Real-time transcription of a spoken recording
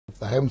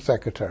the Home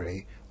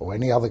Secretary or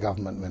any other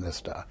government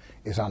minister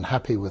is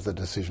unhappy with the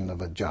decision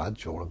of a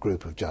judge or a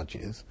group of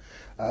judges,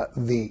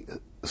 the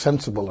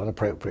sensible and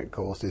appropriate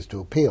course is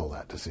to appeal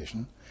that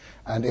decision.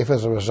 And if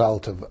as a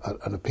result of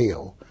an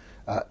appeal,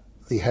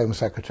 the Home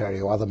Secretary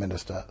or other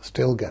minister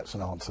still gets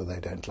an answer they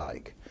don't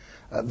like,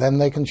 then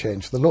they can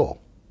change the law.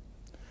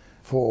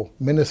 For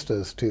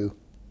ministers to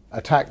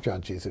attack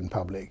judges in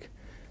public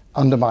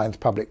undermines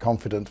public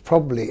confidence,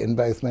 probably in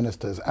both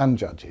ministers and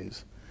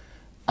judges,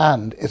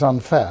 and is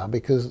unfair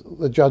because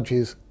the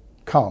judges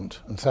can't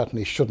and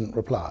certainly shouldn't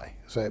reply,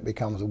 so it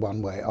becomes a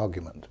one-way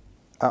argument.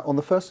 On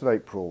the 1st of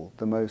April,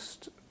 the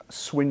most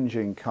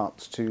swingeing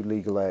cuts to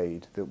legal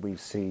aid that we've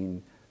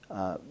seen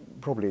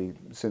probably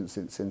since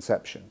its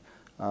inception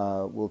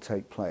will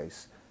take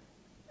place.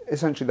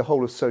 Essentially, the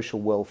whole of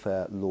social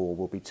welfare law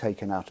will be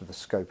taken out of the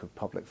scope of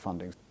public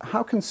funding.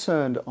 How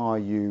concerned are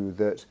you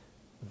that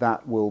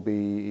that will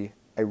be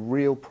a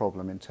real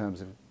problem in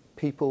terms of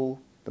people,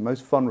 the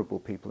most vulnerable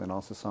people in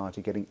our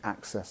society, getting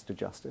access to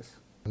justice?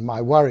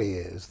 My worry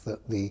is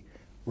that the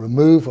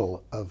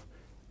removal of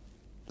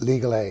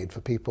legal aid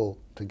for people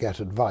to get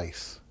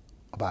advice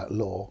about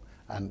law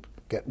and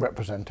get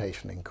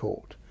representation in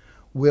court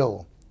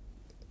will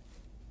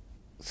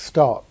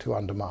start to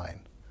undermine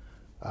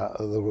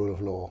the rule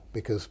of law,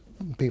 because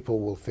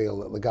people will feel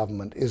that the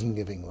government isn't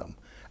giving them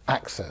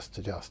access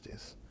to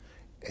justice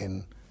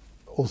in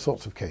all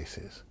sorts of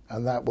cases,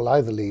 and that will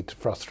either lead to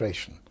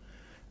frustration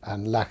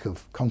and lack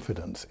of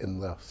confidence in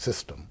the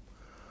system,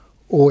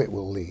 or it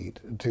will lead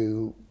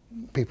to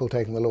people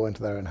taking the law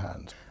into their own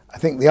hands. I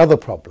think the other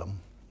problem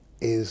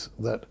is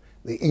that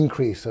the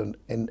increase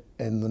in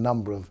the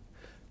number of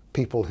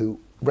people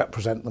who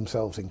represent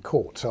themselves in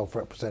court,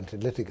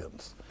 self-represented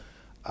litigants,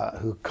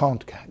 who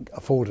can't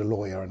afford a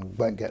lawyer and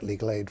won't get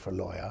legal aid for a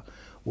lawyer,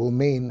 will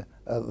mean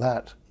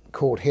that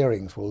court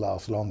hearings will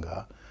last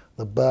longer,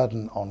 the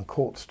burden on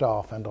court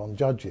staff and on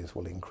judges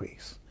will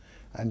increase,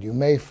 and you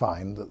may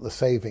find that the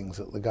savings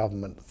that the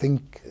government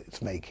think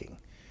it's making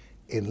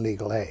in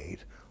legal aid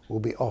will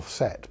be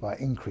offset by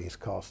increased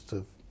costs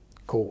of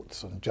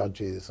courts and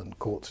judges and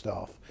court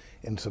staff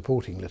in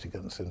supporting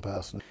litigants in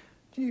person.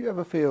 Do you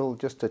ever feel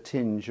just a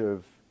tinge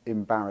of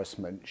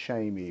embarrassment,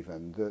 shame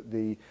even, that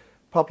the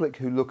public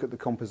who look at the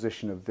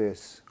composition of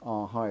this,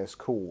 our highest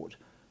court,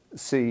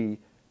 see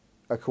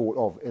a court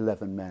of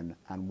 11 men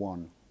and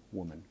 1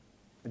 woman?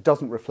 It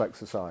doesn't reflect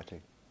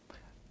society.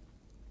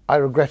 I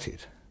regret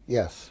it,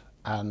 yes,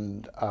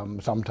 and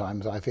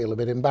sometimes I feel a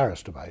bit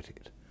embarrassed about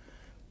it.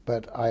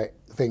 But I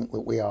think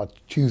that we are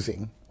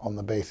choosing on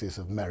the basis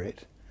of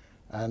merit,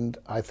 and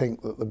I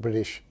think that the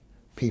British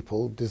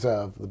people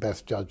deserve the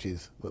best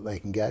judges that they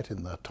can get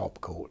in the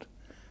top court.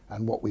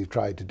 And what we've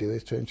tried to do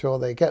is to ensure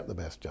they get the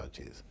best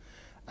judges.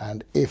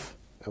 And if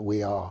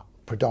we are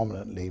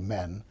predominantly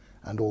men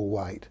and all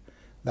white,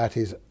 that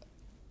is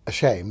a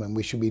shame, and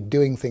we should be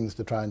doing things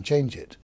to try and change it.